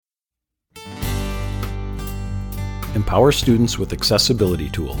Empower students with accessibility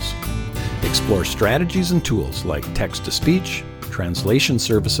tools. Explore strategies and tools like text-to-speech, translation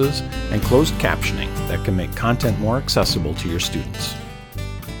services, and closed captioning that can make content more accessible to your students.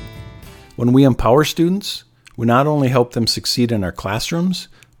 When we empower students, we not only help them succeed in our classrooms,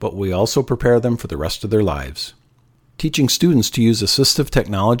 but we also prepare them for the rest of their lives. Teaching students to use assistive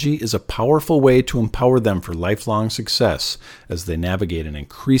technology is a powerful way to empower them for lifelong success as they navigate an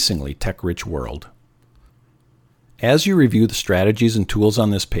increasingly tech-rich world. As you review the strategies and tools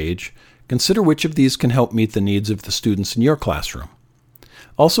on this page, consider which of these can help meet the needs of the students in your classroom.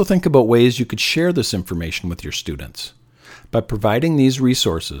 Also think about ways you could share this information with your students. By providing these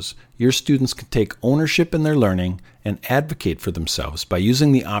resources, your students can take ownership in their learning and advocate for themselves by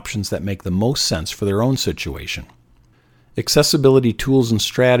using the options that make the most sense for their own situation. Accessibility tools and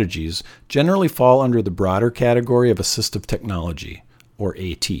strategies generally fall under the broader category of assistive technology, or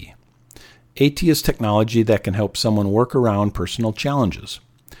AT. AT is technology that can help someone work around personal challenges.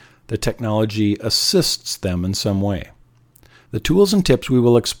 The technology assists them in some way. The tools and tips we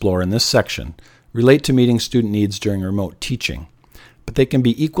will explore in this section relate to meeting student needs during remote teaching, but they can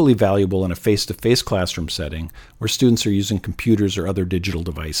be equally valuable in a face-to-face classroom setting where students are using computers or other digital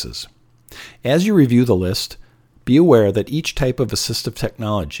devices. As you review the list, be aware that each type of assistive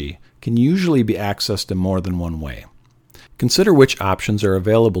technology can usually be accessed in more than one way. Consider which options are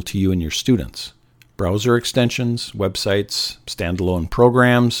available to you and your students. Browser extensions, websites, standalone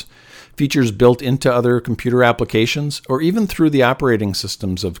programs, features built into other computer applications, or even through the operating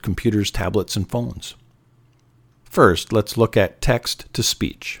systems of computers, tablets, and phones. First, let's look at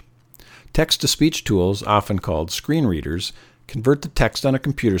text-to-speech. Text-to-speech tools, often called screen readers, convert the text on a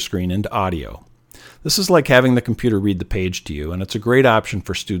computer screen into audio. This is like having the computer read the page to you, and it's a great option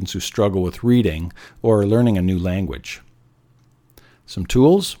for students who struggle with reading or learning a new language. Some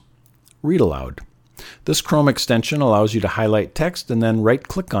tools: Read Aloud. This Chrome extension allows you to highlight text and then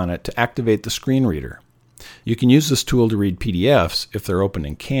right-click on it to activate the screen reader. You can use this tool to read PDFs if they're open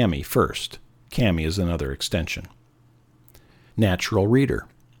in Cami first. Cami is another extension. Natural Reader.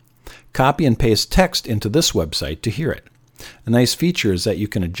 Copy and paste text into this website to hear it. A nice feature is that you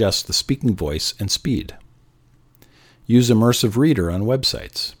can adjust the speaking voice and speed. Use Immersive Reader on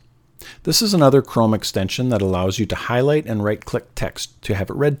websites. This is another Chrome extension that allows you to highlight and right-click text to have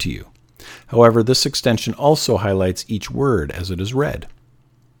it read to you. However, this extension also highlights each word as it is read.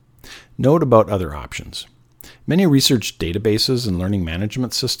 Note about other options. Many research databases and learning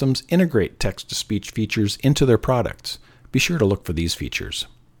management systems integrate text-to-speech features into their products. Be sure to look for these features.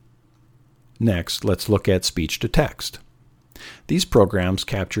 Next, let's look at speech-to-text. These programs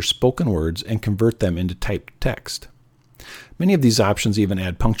capture spoken words and convert them into typed text. Many of these options even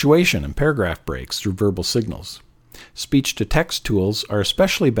add punctuation and paragraph breaks through verbal signals. Speech-to-text tools are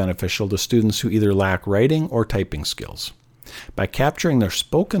especially beneficial to students who either lack writing or typing skills. By capturing their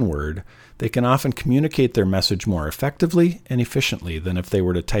spoken word, they can often communicate their message more effectively and efficiently than if they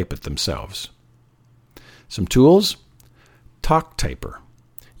were to type it themselves. Some tools: TalkTyper.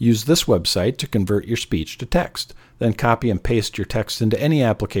 Use this website to convert your speech to text, then copy and paste your text into any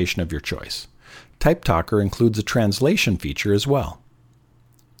application of your choice. TypeTalker includes a translation feature as well.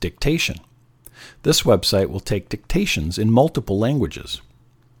 Dictation. This website will take dictations in multiple languages.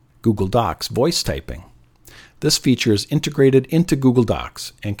 Google Docs voice typing. This feature is integrated into Google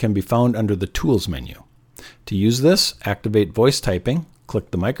Docs and can be found under the Tools menu. To use this, activate voice typing,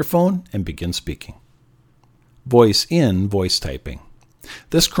 click the microphone, and begin speaking. Voice-in voice typing.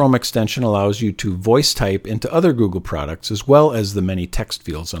 This Chrome extension allows you to voice type into other Google products as well as the many text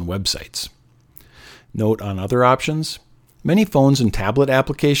fields on websites. Note on other options: many phones and tablet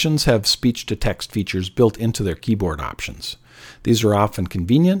applications have speech-to-text features built into their keyboard options. These are often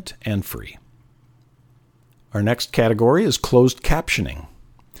convenient and free. Our next category is closed captioning.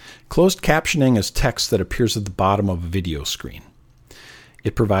 Closed captioning is text that appears at the bottom of a video screen.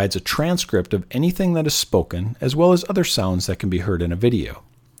 It provides a transcript of anything that is spoken, as well as other sounds that can be heard in a video.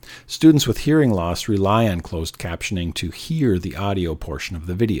 Students with hearing loss rely on closed captioning to hear the audio portion of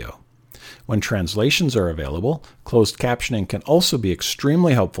the video. When translations are available, closed captioning can also be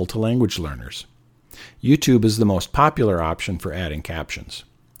extremely helpful to language learners. YouTube is the most popular option for adding captions.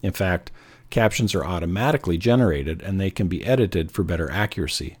 In fact, captions are automatically generated and they can be edited for better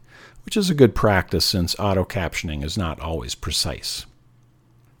accuracy, which is a good practice since auto-captioning is not always precise.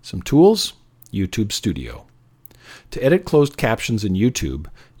 Some tools: YouTube Studio. To edit closed captions in YouTube,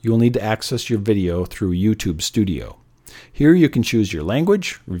 you will need to access your video through YouTube Studio. Here you can choose your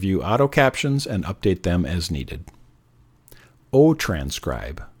language, review auto captions, and update them as needed.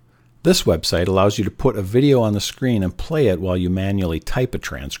 O-Transcribe. This website allows you to put a video on the screen and play it while you manually type a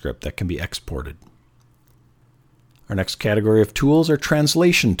transcript that can be exported. Our next category of tools are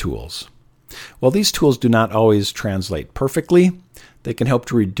translation tools. While these tools do not always translate perfectly, they can help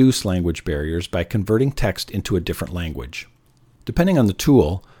to reduce language barriers by converting text into a different language. Depending on the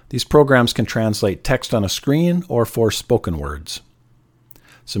tool, these programs can translate text on a screen or for spoken words.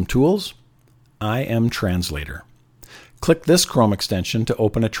 Some tools: IM Translator. Click this Chrome extension to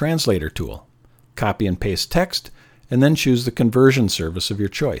open a translator tool. Copy and paste text, and then choose the conversion service of your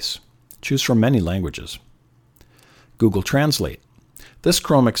choice. Choose from many languages. Google Translate. This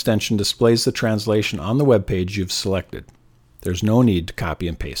Chrome extension displays the translation on the web page you've selected. There's no need to copy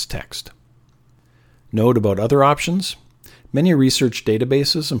and paste text. Note about other options: many research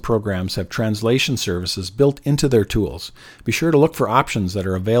databases and programs have translation services built into their tools. Be sure to look for options that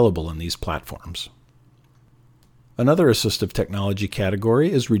are available in these platforms. Another assistive technology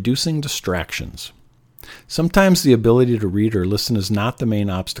category is reducing distractions. Sometimes the ability to read or listen is not the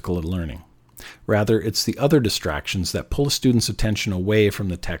main obstacle in learning. Rather, it's the other distractions that pull a student's attention away from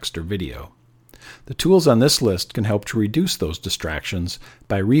the text or video. The tools on this list can help to reduce those distractions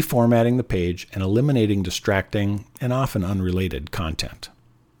by reformatting the page and eliminating distracting and often unrelated content.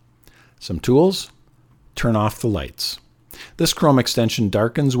 Some tools: turn off the lights. This Chrome extension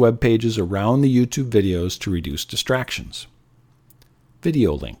darkens web pages around the YouTube videos to reduce distractions.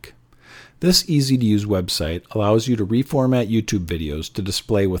 Video link. This easy-to-use website allows you to reformat YouTube videos to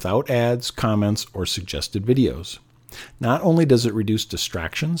display without ads, comments, or suggested videos. Not only does it reduce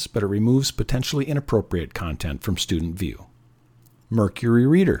distractions, but it removes potentially inappropriate content from student view. Mercury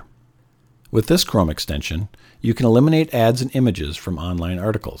Reader. With this Chrome extension, you can eliminate ads and images from online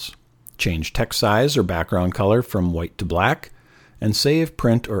articles, change text size or background color from white to black, and save,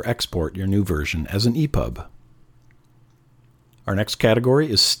 print, or export your new version as an EPUB. Our next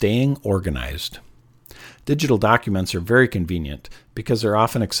category is staying organized. Digital documents are very convenient because they're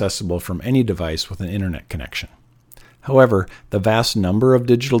often accessible from any device with an internet connection. However, the vast number of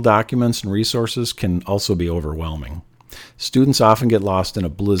digital documents and resources can also be overwhelming. Students often get lost in a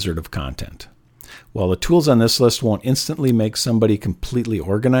blizzard of content. While the tools on this list won't instantly make somebody completely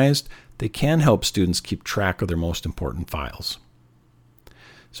organized, they can help students keep track of their most important files.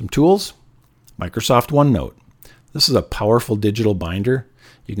 Some tools: Microsoft OneNote. This is a powerful digital binder.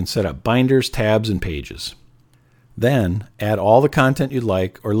 You can set up binders, tabs, and pages. Then, add all the content you'd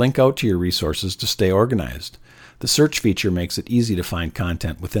like or link out to your resources to stay organized. The search feature makes it easy to find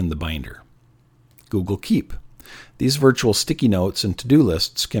content within the binder. Google Keep. These virtual sticky notes and to-do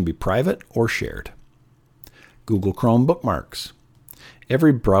lists can be private or shared. Google Chrome Bookmarks.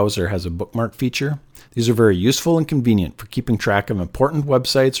 Every browser has a bookmark feature. These are very useful and convenient for keeping track of important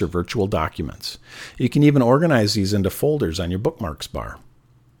websites or virtual documents. You can even organize these into folders on your bookmarks bar.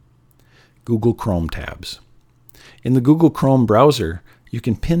 Google Chrome tabs. In the Google Chrome browser, you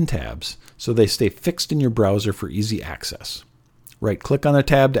can pin tabs so they stay fixed in your browser for easy access. Right-click on the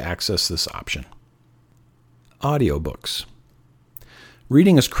tab to access this option. Audiobooks.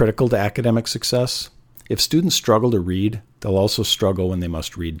 Reading is critical to academic success. If students struggle to read, they'll also struggle when they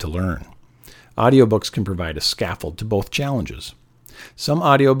must read to learn. Audiobooks can provide a scaffold to both challenges. Some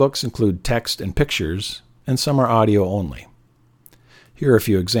audiobooks include text and pictures, and some are audio only. Here are a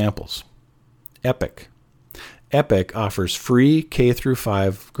few examples. Epic. Epic offers free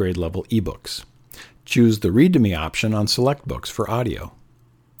K-5 grade level ebooks. Choose the Read to Me option on select books for audio.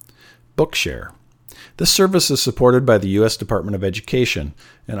 Bookshare. This service is supported by the U.S. Department of Education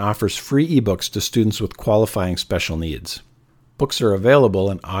and offers free ebooks to students with qualifying special needs. Books are available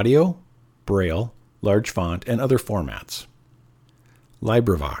in audio, Braille, large font, and other formats.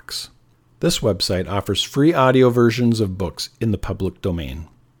 LibriVox. This website offers free audio versions of books in the public domain.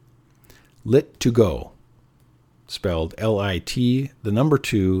 Lit2Go, spelled L-I-T, the number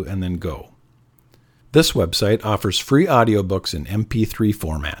 2, and then go. This website offers free audiobooks in MP3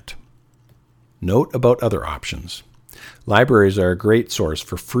 format. Note about other options. Libraries are a great source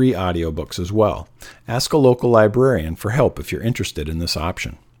for free audiobooks as well. Ask a local librarian for help if you're interested in this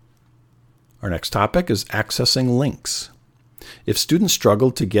option. Our next topic is accessing links. If students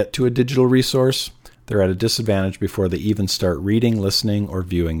struggle to get to a digital resource, they're at a disadvantage before they even start reading, listening, or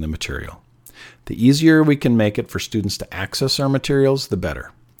viewing the material. The easier we can make it for students to access our materials, the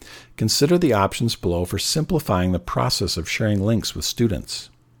better. Consider the options below for simplifying the process of sharing links with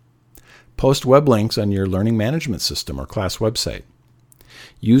students. Post web links on your learning management system or class website.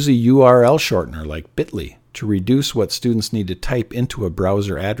 Use a URL shortener like bit.ly to reduce what students need to type into a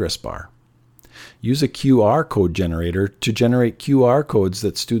browser address bar. Use a QR code generator to generate QR codes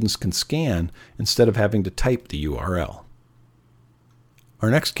that students can scan instead of having to type the URL. Our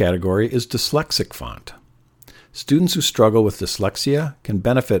next category is dyslexic font. Students who struggle with dyslexia can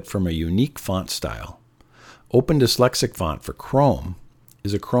benefit from a unique font style. Open Dyslexic Font for Chrome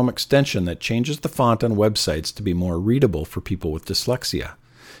is a Chrome extension that changes the font on websites to be more readable for people with dyslexia.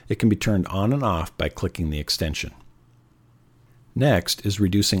 It can be turned on and off by clicking the extension. Next is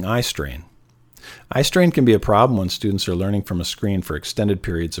reducing eye strain. Eye strain can be a problem when students are learning from a screen for extended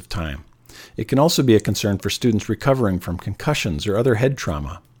periods of time. It can also be a concern for students recovering from concussions or other head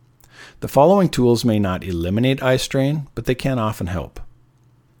trauma. The following tools may not eliminate eye strain, but they can often help.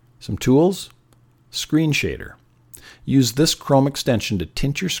 Some tools: Screen Shader. Use this Chrome extension to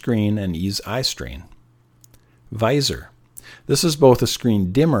tint your screen and ease eye strain. Visor. This is both a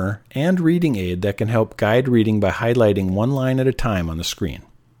screen dimmer and reading aid that can help guide reading by highlighting one line at a time on the screen.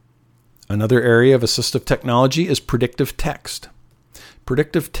 Another area of assistive technology is predictive text.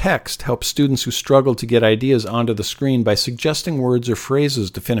 Predictive text helps students who struggle to get ideas onto the screen by suggesting words or phrases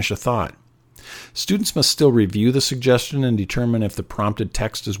to finish a thought. Students must still review the suggestion and determine if the prompted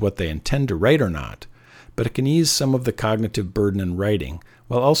text is what they intend to write or not, but it can ease some of the cognitive burden in writing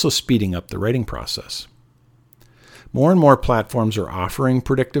while also speeding up the writing process. More and more platforms are offering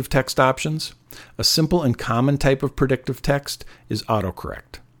predictive text options. A simple and common type of predictive text is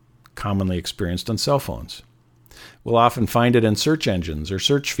autocorrect, commonly experienced on cell phones. We'll often find it in search engines or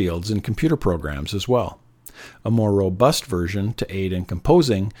search fields in computer programs as well. A more robust version to aid in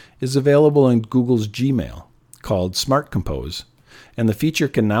composing is available in Google's Gmail, called Smart Compose, and the feature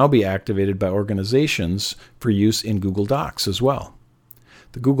can now be activated by organizations for use in Google Docs as well.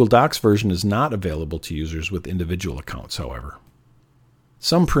 The Google Docs version is not available to users with individual accounts, however.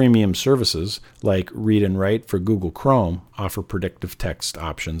 Some premium services, like Read and Write for Google Chrome, offer predictive text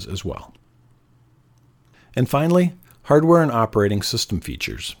options as well. And finally, hardware and operating system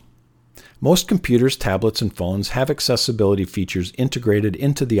features. Most computers, tablets, and phones have accessibility features integrated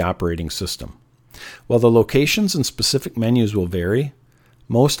into the operating system. While the locations and specific menus will vary,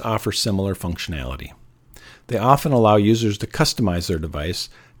 most offer similar functionality. They often allow users to customize their device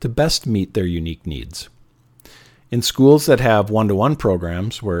to best meet their unique needs. In schools that have one-to-one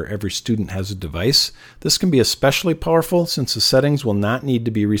programs where every student has a device, this can be especially powerful since the settings will not need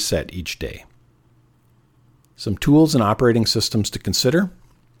to be reset each day. Some tools and operating systems to consider: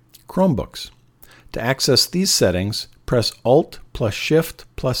 Chromebooks. To access these settings, press Alt plus Shift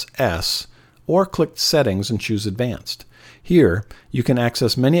plus S or click Settings and choose Advanced. Here, you can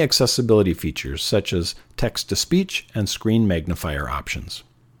access many accessibility features such as text-to-speech and screen magnifier options.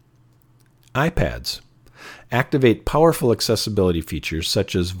 iPads. Activate powerful accessibility features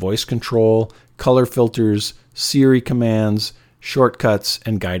such as voice control, color filters, Siri commands, shortcuts,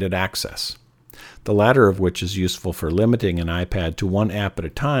 and guided access, the latter of which is useful for limiting an iPad to one app at a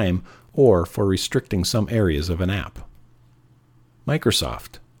time or for restricting some areas of an app.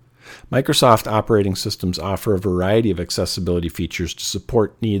 Microsoft operating systems offer a variety of accessibility features to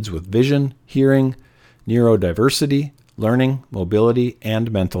support needs with vision, hearing, neurodiversity, learning, mobility,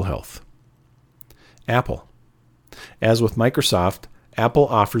 and mental health. Apple. As with Microsoft, Apple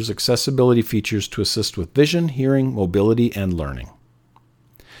offers accessibility features to assist with vision, hearing, mobility, and learning.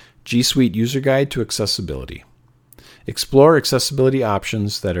 G Suite User Guide to Accessibility. Explore accessibility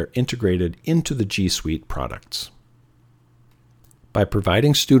options that are integrated into the G Suite products. By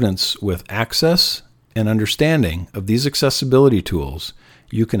providing students with access and understanding of these accessibility tools,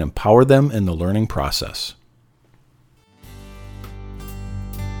 you can empower them in the learning process.